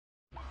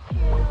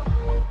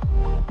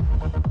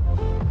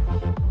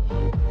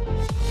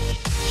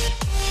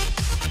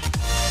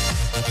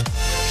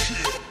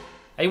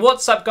Hey,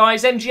 what's up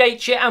guys,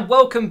 MGH here and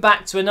welcome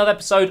back to another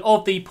episode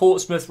of the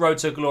Portsmouth Road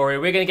to Glory.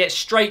 We're going to get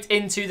straight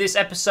into this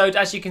episode.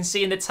 As you can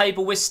see in the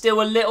table, we're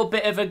still a little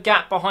bit of a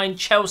gap behind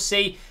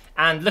Chelsea.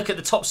 And look at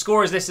the top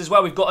scorers list as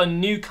well. We've got a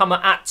newcomer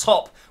at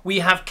top. We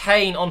have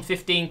Kane on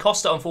 15,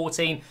 Costa on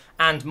 14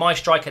 and my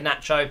striker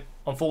Nacho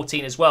on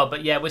 14 as well.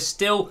 But yeah, we're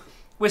still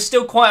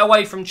quite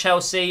away from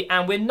Chelsea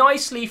and we're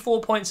nicely 4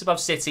 points above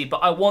City,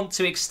 but I want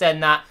to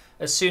extend that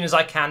as soon as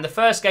I can. The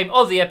first game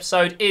of the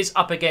episode is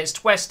up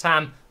against West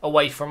Ham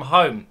away from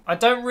home. I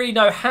don't really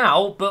know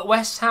how, but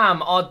West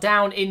Ham are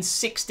down in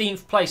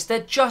 16th place. They're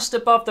just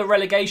above the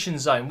relegation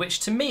zone, which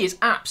to me is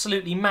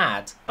absolutely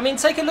mad. I mean,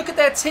 take a look at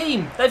their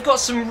team. They've got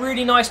some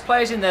really nice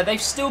players in there.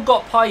 They've still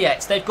got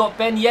Payet. They've got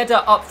Ben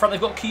Yedder up front.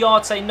 They've got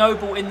Kouyaté,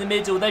 Noble in the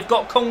middle. They've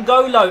got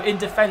Congolo in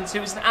defence,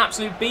 who is an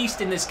absolute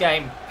beast in this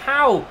game.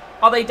 How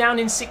are they down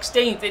in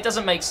 16th? It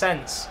doesn't make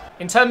sense.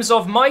 In terms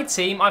of my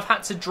team, I've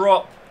had to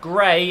drop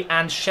Gray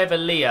and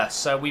Chevalier.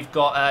 So we've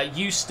got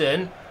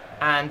Houston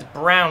and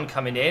Brown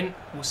coming in.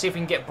 We'll see if we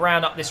can get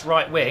Brown up this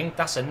right wing.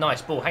 That's a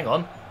nice ball. Hang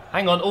on.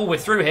 Hang on. Oh, we're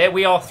through here.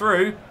 We are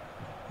through.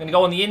 Going to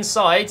go on the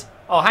inside.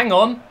 Oh, hang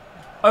on.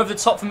 Over the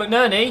top for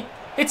McNerney.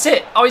 Hits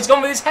it. Oh, he's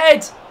gone with his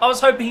head. I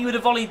was hoping he would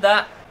have volleyed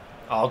that.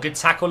 Oh, good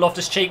tackle.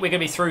 Loftus-Cheek. We're going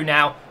to be through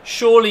now.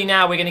 Surely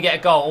now we're going to get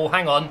a goal. Oh,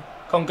 hang on.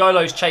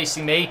 Congolo's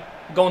chasing me.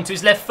 Go on to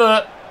his left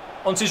foot.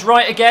 Onto his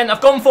right again.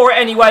 I've gone for it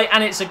anyway,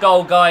 and it's a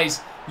goal, guys.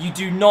 You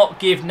do not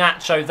give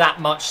Nacho that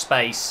much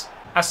space.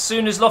 As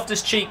soon as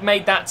Loftus-Cheek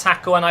made that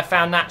tackle and I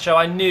found Nacho,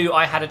 I knew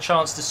I had a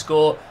chance to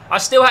score. I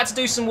still had to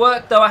do some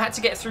work, though. I had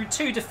to get through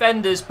two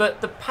defenders,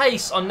 but the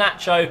pace on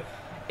Nacho,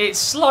 it's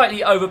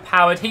slightly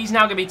overpowered. He's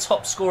now going to be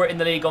top scorer in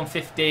the league on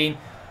 15,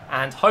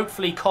 and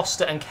hopefully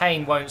Costa and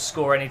Kane won't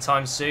score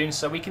anytime soon,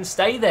 so we can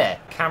stay there.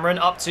 Cameron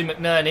up to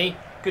McNerney.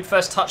 Good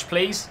first touch,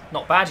 please.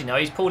 Not bad, you know.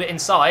 He's pulled it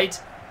inside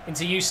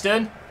into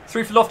Houston.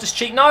 Through for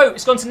Loftus-Cheek. No,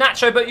 it's gone to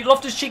Nacho, but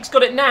Loftus-Cheek's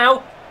got it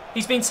now.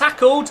 He's been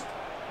tackled.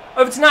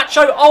 Over to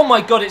Nacho. Oh my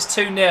God, it's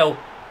 2-0.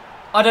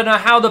 I don't know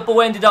how the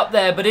ball ended up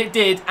there, but it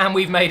did, and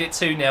we've made it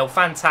 2-0.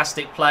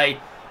 Fantastic play.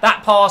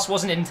 That pass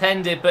wasn't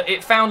intended, but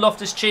it found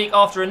Loftus-Cheek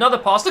after another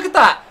pass. Look at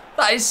that.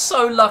 That is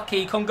so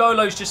lucky.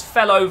 Congolo's just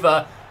fell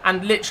over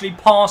and literally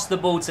passed the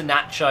ball to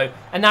Nacho.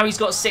 And now he's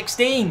got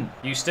 16.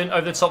 Houston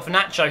over the top for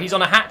Nacho. He's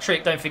on a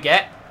hat-trick, don't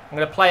forget. I'm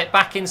going to play it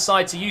back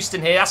inside to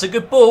Houston here. That's a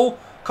good ball.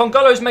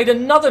 Congolo's made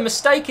another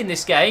mistake in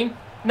this game.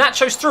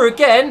 Nacho's through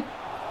again.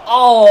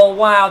 Oh,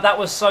 wow, that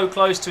was so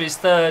close to his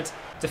third.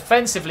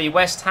 Defensively,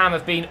 West Ham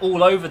have been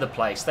all over the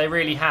place. They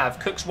really have.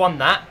 Cook's won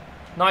that.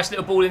 Nice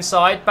little ball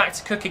inside. Back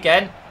to Cook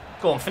again.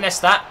 Go on, finesse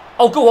that.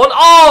 Oh, go on.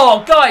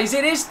 Oh, guys,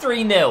 it is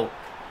 3-0.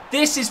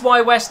 This is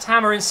why West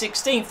Ham are in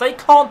 16th. They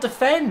can't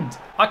defend.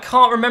 I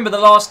can't remember the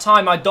last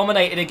time I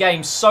dominated a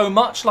game so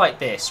much like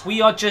this.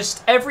 We are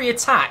just, every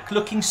attack,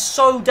 looking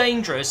so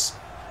dangerous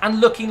and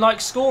looking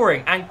like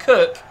scoring. And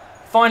Cook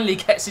finally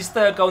gets his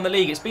third goal in the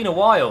league. It's been a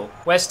while.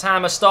 West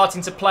Ham are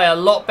starting to play a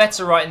lot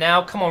better right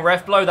now. Come on,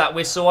 ref, blow that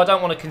whistle. I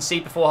don't want to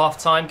concede before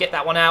half-time. Get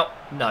that one out.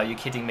 No, you're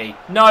kidding me.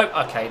 No.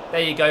 Okay,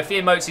 there you go.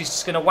 Fiamoti's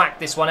just going to whack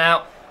this one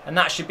out. And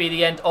that should be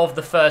the end of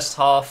the first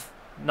half.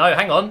 No,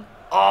 hang on.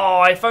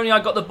 Oh, if only I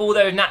got the ball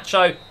there with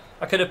Nacho,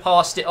 I could have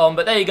passed it on.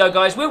 But there you go,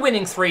 guys. We're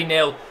winning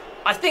 3-0.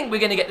 I think we're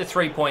going to get the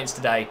 3 points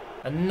today.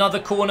 Another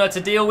corner to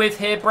deal with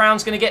here.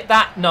 Brown's going to get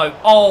that. No.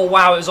 Oh,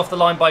 wow. It was off the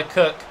line by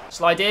Cook.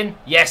 Slide in.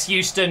 Yes,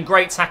 Houston.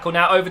 Great tackle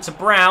now. Over to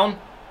Brown.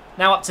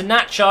 Now up to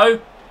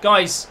Nacho.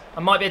 Guys, I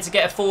might be able to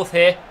get a fourth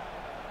here.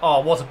 Oh,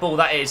 what a ball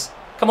that is.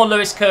 Come on,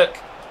 Lewis Cook.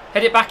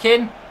 Head it back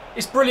in.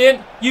 It's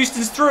brilliant.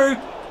 Houston's through.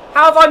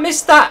 How have I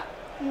missed that?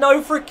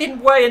 No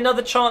freaking way.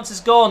 Another chance is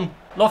gone.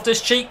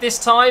 Loftus-Cheek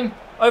this time.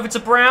 Over to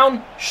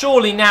Brown.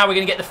 Surely now we're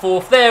going to get the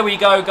fourth. There we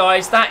go,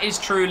 guys. That is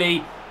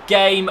truly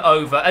game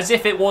over, as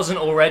if it wasn't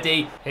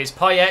already. Here's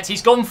Payet.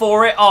 He's gone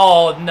for it.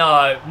 Oh,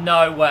 no.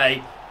 No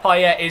way.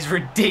 Payet is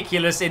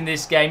ridiculous in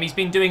this game. He's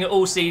been doing it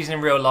all season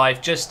in real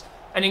life. Just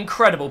an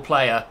incredible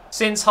player.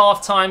 Since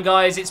half-time,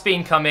 guys, it's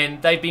been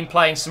coming. They've been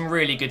playing some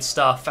really good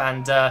stuff.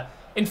 And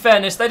in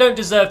fairness, they don't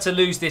deserve to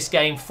lose this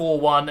game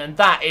 4-1. And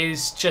that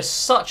is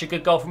just such a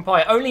good goal from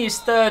Payet. Only his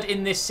third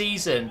in this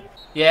season.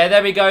 Yeah,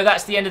 there we go.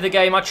 That's the end of the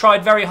game. I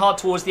tried very hard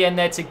towards the end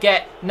there to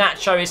get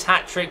Nacho his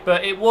hat-trick,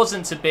 but it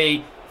wasn't to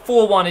be.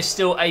 4-1 is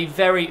still a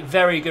very,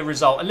 very good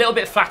result. A little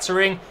bit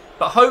flattering,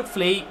 but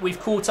hopefully we've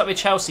caught up with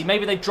Chelsea.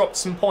 Maybe they've dropped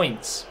some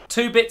points.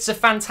 Two bits of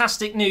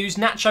fantastic news.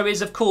 Nacho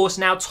is, of course,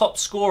 now top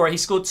scorer. He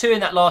scored 2 in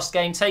that last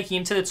game, taking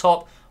him to the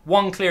top,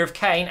 1 clear of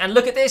Kane. And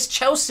look at this.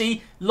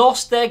 Chelsea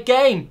lost their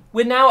game.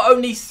 We're now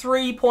only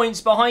 3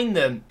 points behind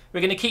them.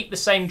 We're going to keep the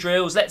same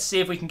drills. Let's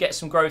see if we can get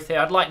some growth here.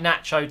 I'd like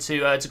Nacho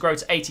to grow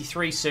to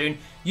 83 soon.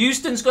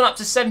 Houston's gone up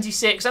to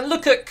 76. And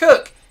look at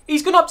Cook.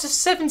 He's gone up to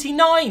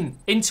 79.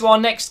 Into our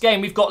next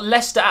game, we've got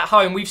Leicester at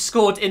home. We've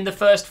scored in the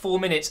first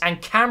 4 minutes.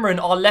 And Cameron,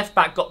 our left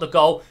back, got the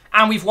goal.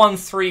 And we've won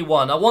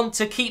 3-1. I want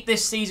to keep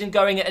this season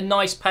going at a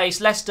nice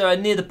pace. Leicester are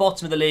near the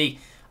bottom of the league.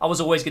 I was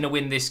always going to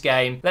win this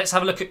game. Let's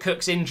have a look at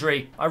Cook's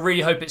injury. I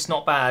really hope it's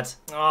not bad.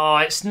 Oh,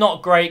 it's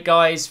not great,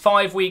 guys.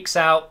 5 weeks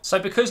out. So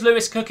because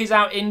Lewis Cook is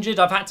out injured,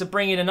 I've had to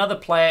bring in another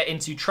player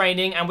into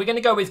training, and we're going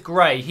to go with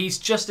Gray. He's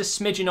just a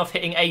smidgen off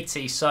hitting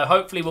 80, so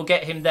hopefully we'll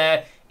get him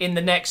there in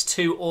the next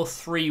 2 or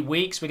 3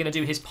 weeks. We're going to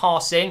do his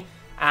passing.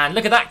 And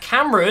look at that,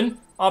 Cameron,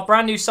 our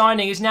brand new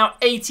signing, is now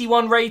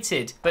 81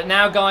 rated. But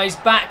now, guys,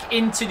 back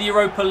into the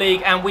Europa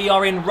League, and we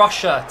are in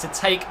Russia to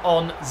take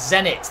on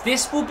Zenit.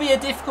 This will be a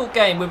difficult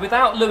game. We're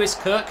without Lewis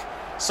Cook,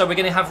 so we're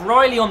going to have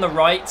Riley on the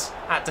right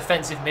at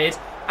defensive mid,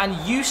 and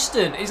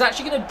Houston is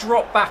actually going to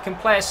drop back and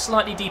play a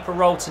slightly deeper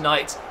role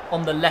tonight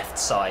on the left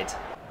side.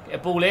 Get a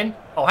ball in.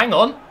 Oh, hang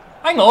on.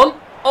 Hang on.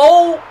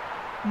 Oh,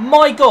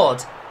 my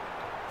God.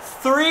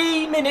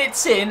 3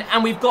 minutes in,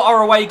 and we've got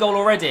our away goal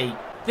already.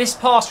 This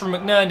pass from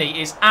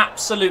McNerney is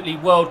absolutely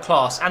world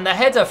class. And the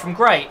header from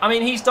Gray, I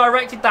mean, he's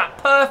directed that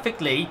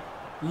perfectly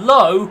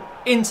low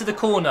into the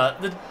corner.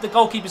 The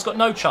goalkeeper's got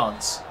no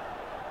chance.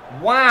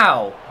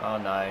 Wow. Oh,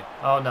 no.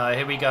 Oh, no.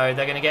 Here we go.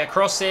 They're going to get a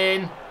cross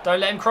in. Don't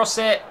let him cross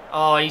it.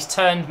 Oh, he's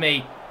turned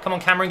me. Come on,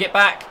 Cameron, get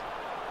back.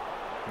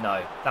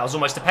 No, that was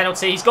almost a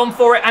penalty. He's gone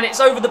for it, and it's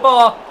over the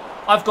bar.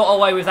 I've got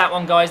away with that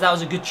one, guys. That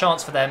was a good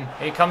chance for them.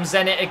 Here comes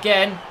Zenit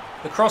again.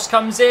 The cross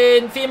comes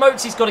in.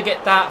 Fiamoti's got to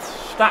get that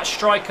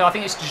striker. I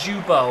think it's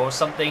Juba or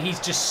something. He's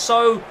just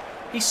so...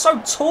 He's so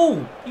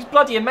tall. He's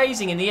bloody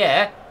amazing in the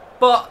air.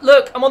 But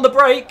look, I'm on the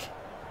break.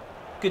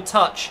 Good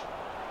touch.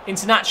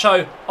 Into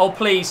Nacho. Oh,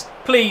 please.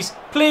 Please.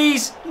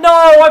 Please.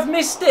 No, I've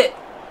missed it.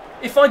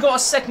 If I got a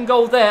second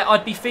goal there,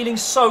 I'd be feeling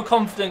so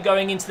confident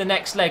going into the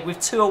next leg with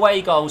 2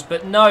 away goals.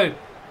 But no.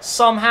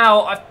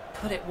 Somehow I've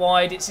put it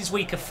wide. It's his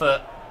weaker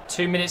foot.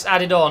 2 minutes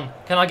added on.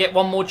 Can I get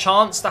one more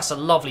chance? That's a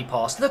lovely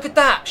pass. Look at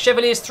that.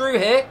 Chevalier's through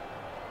here.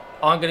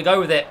 Oh, I'm going to go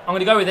with it. I'm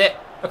going to go with it.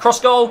 Across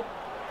goal.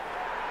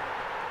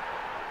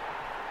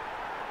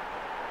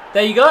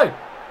 There you go.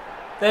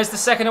 There's the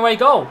second away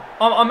goal.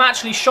 I'm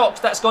actually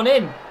shocked that's gone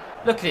in.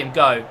 Look at him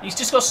go. He's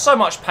just got so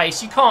much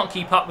pace. You can't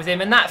keep up with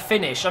him. And that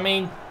finish, I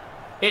mean,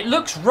 it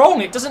looks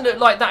wrong. It doesn't look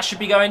like that should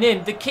be going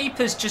in. The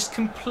keeper's just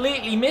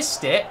completely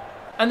missed it.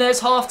 And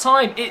there's half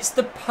time. It's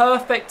the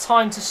perfect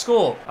time to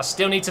score. I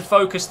still need to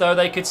focus, though.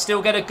 They could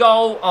still get a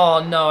goal.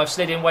 Oh, no. I've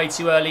slid in way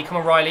too early. Come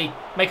on, Riley.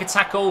 Make a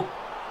tackle.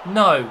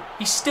 No.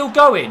 He's still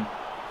going.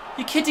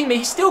 You're kidding me.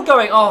 He's still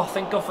going. Oh,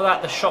 thank God for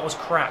that. The shot was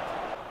crap.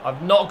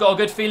 I've not got a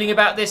good feeling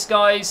about this,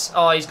 guys.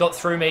 Oh, he's got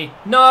through me.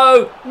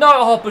 No. No.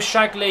 Oh,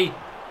 Bushagli.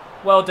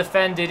 Well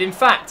defended. In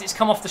fact, it's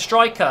come off the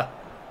striker.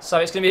 So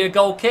it's going to be a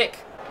goal kick.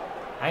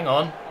 Hang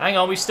on. Hang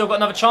on. We've still got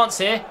another chance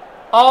here.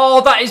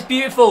 Oh, that is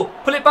beautiful.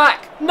 Pull it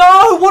back.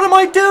 No, what am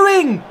I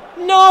doing?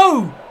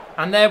 No.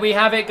 And there we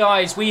have it,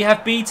 guys. We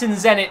have beaten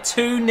Zenit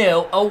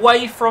 2-0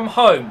 away from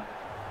home.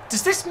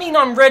 Does this mean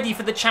I'm ready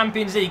for the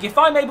Champions League? If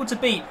I'm able to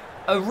beat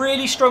a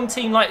really strong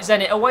team like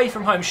Zenit away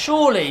from home,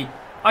 surely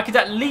I could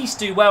at least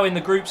do well in the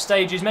group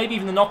stages, maybe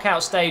even the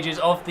knockout stages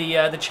of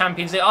the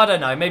Champions League. I don't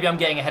know. Maybe I'm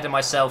getting ahead of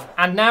myself.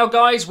 And now,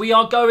 guys, we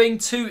are going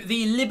to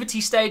the Liberty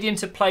Stadium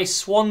to play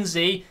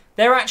Swansea.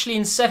 They're actually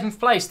in 7th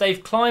place.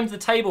 They've climbed the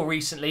table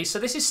recently, so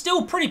this is still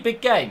a pretty big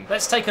game.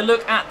 Let's take a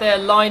look at their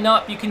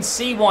lineup. You can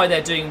see why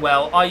they're doing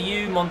well.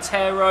 Ayew,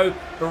 Montero,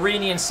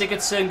 Barini and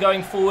Sigurdsson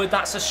going forward.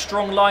 That's a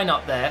strong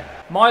lineup there.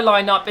 My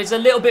lineup is a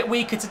little bit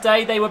weaker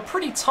today. They were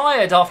pretty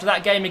tired after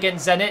that game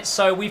against Zenit,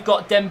 so we've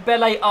got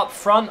Dembele up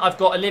front. I've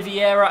got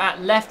Oliveira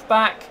at left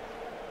back,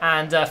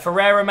 and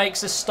Ferreira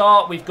makes a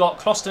start. We've got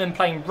Klosterman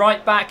playing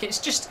right back. It's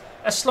just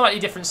a slightly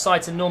different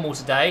side to normal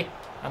today.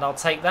 And I'll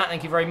take that,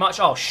 thank you very much.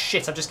 Oh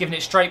shit, I've just given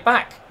it straight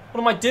back. What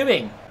am I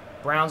doing?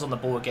 Brown's on the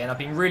ball again. I've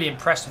been really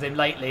impressed with him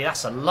lately.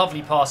 That's a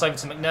lovely pass over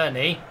to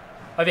McNerney.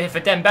 Over here for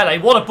Dembele.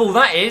 What a ball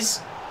that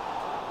is.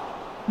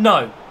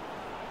 No.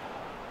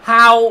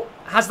 How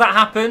has that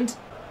happened?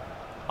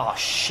 Oh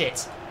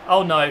shit.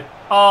 Oh no.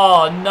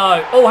 Oh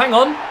no. Oh, hang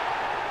on.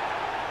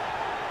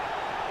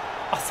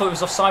 I thought it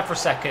was offside for a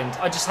second.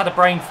 I just had a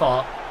brain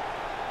fart.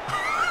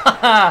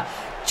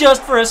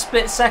 Just for a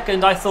split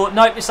second, I thought,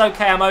 nope, it's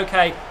okay, I'm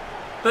okay.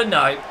 But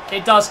no,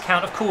 it does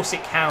count. Of course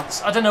it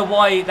counts. I don't know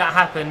why that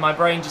happened. My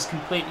brain just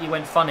completely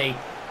went funny.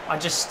 I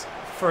just,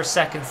 for a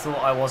second,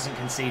 thought I wasn't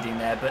conceding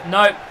there. But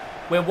no,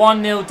 we're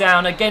 1-0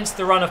 down against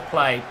the run of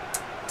play.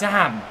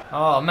 Damn.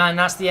 Oh, man,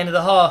 that's the end of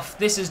the half.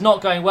 This is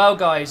not going well,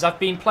 guys. I've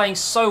been playing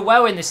so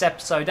well in this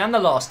episode and the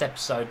last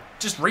episode.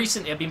 Just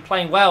recently, I've been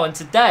playing well. And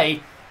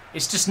today,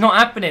 it's just not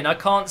happening. I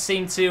can't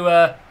seem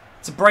to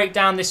break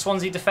down this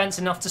Swansea defence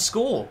enough to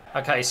score.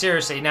 Okay,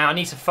 seriously, now I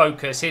need to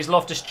focus. Here's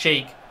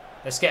Loftus-Cheek.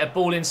 Let's get a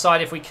ball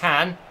inside if we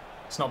can.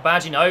 It's not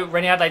bad, you know.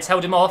 Rennie Adelaide's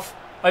held him off.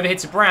 Over here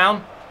to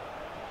Brown.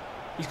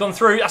 He's gone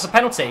through. That's a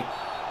penalty.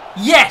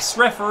 Yes,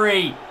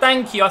 referee.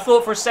 Thank you. I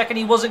thought for a second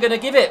he wasn't going to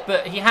give it,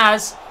 but he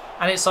has.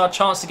 And it's our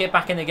chance to get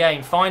back in the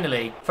game,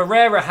 finally.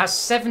 Ferreira has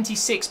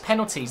 76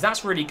 penalties.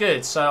 That's really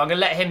good. So I'm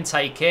going to let him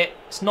take it.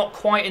 It's not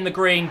quite in the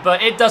green,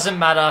 but it doesn't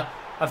matter.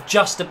 I've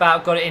just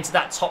about got it into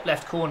that top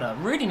left corner.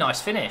 Really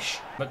nice finish.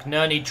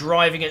 McNerney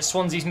driving at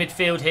Swansea's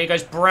midfield here.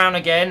 Goes Brown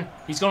again.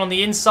 He's gone on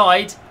the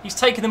inside. He's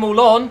taken them all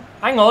on.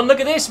 Hang on, look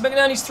at this.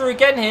 McNerney's through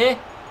again here.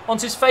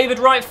 Onto his favoured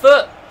right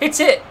foot. Hit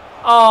it.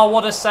 Oh,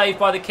 what a save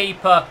by the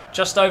keeper.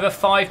 Just over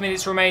 5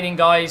 minutes remaining,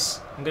 guys.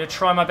 I'm going to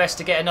try my best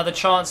to get another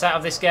chance out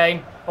of this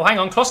game. Oh, hang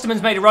on.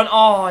 Klosterman's made a run.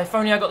 Oh, if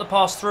only I got the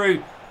pass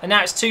through. And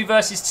now it's 2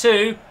 versus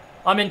 2.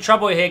 I'm in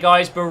trouble here,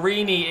 guys.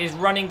 Barini is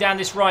running down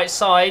this right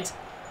side.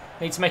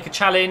 Need to make a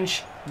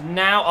challenge.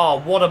 Now, oh,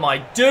 what am I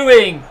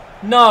doing?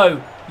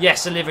 No.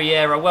 Yes,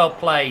 Oliveira, well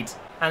played.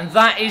 And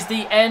that is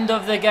the end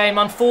of the game.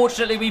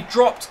 Unfortunately, we've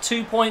dropped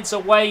 2 points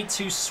away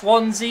to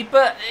Swansea,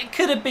 but it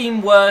could have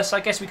been worse. I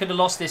guess we could have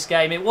lost this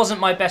game. It wasn't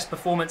my best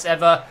performance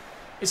ever.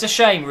 It's a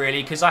shame,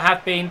 really, because I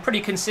have been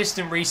pretty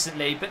consistent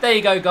recently. But there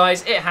you go,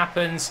 guys. It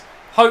happens.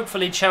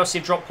 Hopefully, Chelsea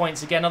have dropped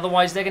points again.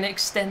 Otherwise, they're going to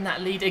extend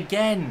that lead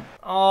again.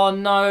 Oh,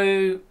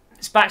 no.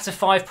 It's back to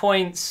 5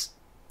 points.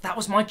 That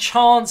was my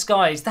chance,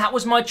 guys. That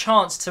was my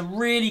chance to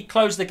really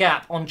close the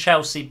gap on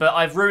Chelsea, but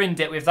I've ruined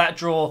it with that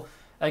draw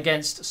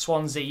against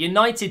Swansea.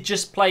 United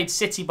just played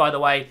City, by the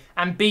way,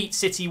 and beat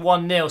City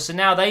 1-0. So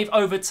now they've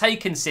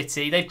overtaken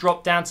City. They've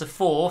dropped down to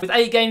 4. With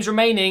 8 games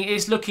remaining,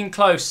 it's looking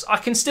close. I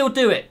can still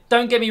do it.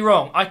 Don't get me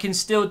wrong. I can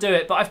still do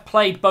it, but I've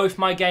played both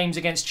my games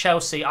against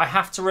Chelsea. I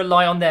have to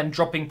rely on them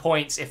dropping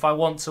points if I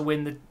want to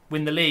win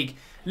the league.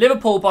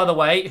 Liverpool, by the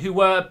way, who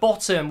were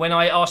bottom when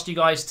I asked you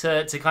guys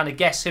to kind of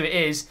guess who it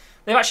is,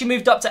 they've actually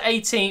moved up to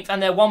 18th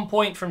and they're 1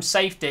 point from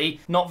safety.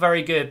 Not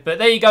very good. But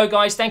there you go,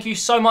 guys. Thank you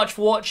so much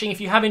for watching.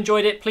 If you have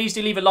enjoyed it, please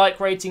do leave a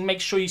like rating.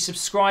 Make sure you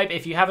subscribe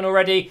if you haven't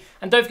already.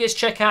 And don't forget to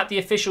check out the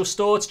official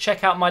store to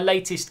check out my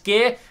latest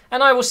gear.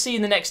 And I will see you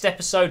in the next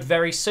episode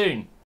very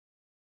soon.